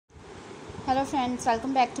Hello friends,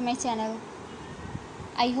 welcome back to my channel.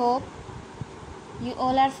 I hope you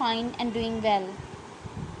all are fine and doing well.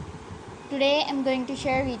 Today I'm going to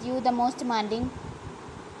share with you the most demanding,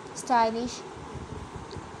 stylish,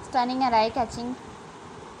 stunning and eye-catching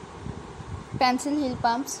pencil heel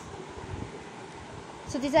pumps.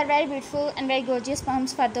 So these are very beautiful and very gorgeous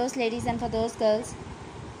pumps for those ladies and for those girls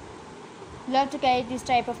who love to carry this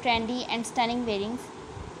type of trendy and stunning wearings.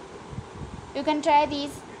 You can try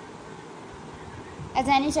these as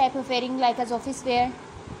any type of wearing, like as office wear,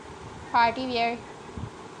 party wear,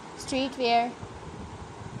 street wear,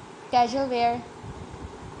 casual wear,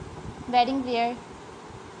 wedding wear,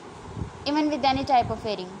 even with any type of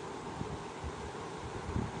wearing.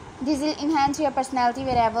 This will enhance your personality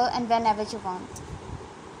wherever and whenever you want.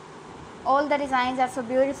 All the designs are so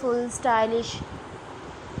beautiful, stylish,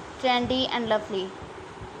 trendy and lovely.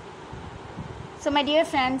 So my dear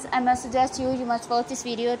friends, I must suggest you must watch this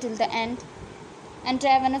video till the end and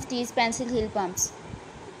try one of these pencil heel pumps.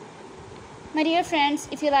 My dear friends,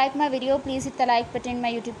 if you like my video, please hit the like button in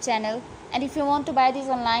my YouTube channel. And if you want to buy these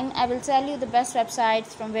online, I will tell you the best websites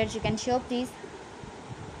from where you can shop these.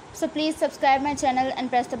 So please subscribe my channel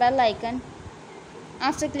and press the bell icon.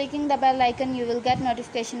 After clicking the bell icon, you will get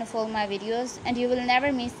notification of all my videos and you will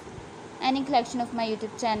never miss any collection of my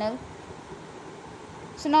YouTube channel.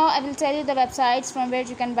 So now I will tell you the websites from where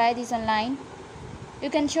you can buy these online. You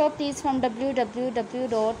can shop these from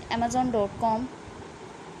www.amazon.com,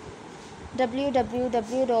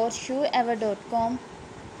 www.shoeever.com,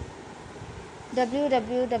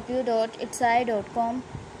 www.itsai.com,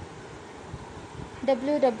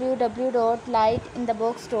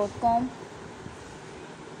 www.lightinthebox.com,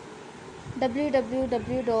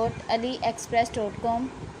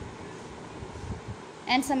 www.aliexpress.com,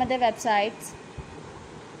 and some other websites.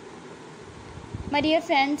 My dear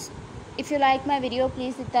friends, if you like my video,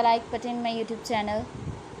 please hit the like button in my YouTube channel.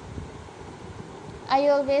 I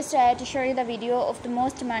always try to show you the video of the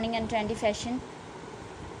most demanding and trendy fashion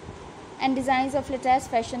and designs of latest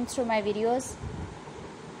fashion through my videos.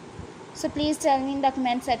 So please tell me in the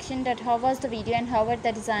comment section that how was the video and how was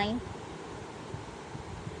the design.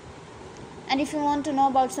 And if you want to know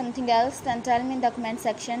about something else, then tell me in the comment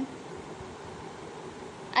section.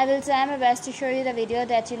 I will try my best to show you the video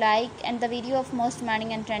that you like and the video of most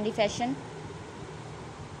demanding and trendy fashion.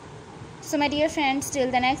 So my dear friends, till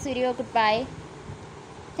the next video, goodbye.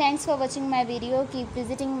 Thanks for watching my video. Keep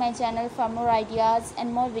visiting my channel for more ideas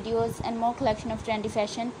and more videos and more collection of trendy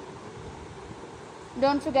fashion.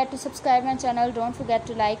 Don't forget to subscribe my channel, don't forget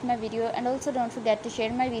to like my video, and also don't forget to share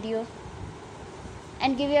my video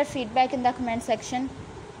and give your feedback in the comment section.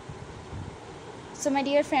 So my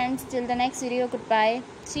dear friends, till the next video, goodbye.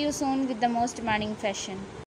 See you soon with the most demanding fashion.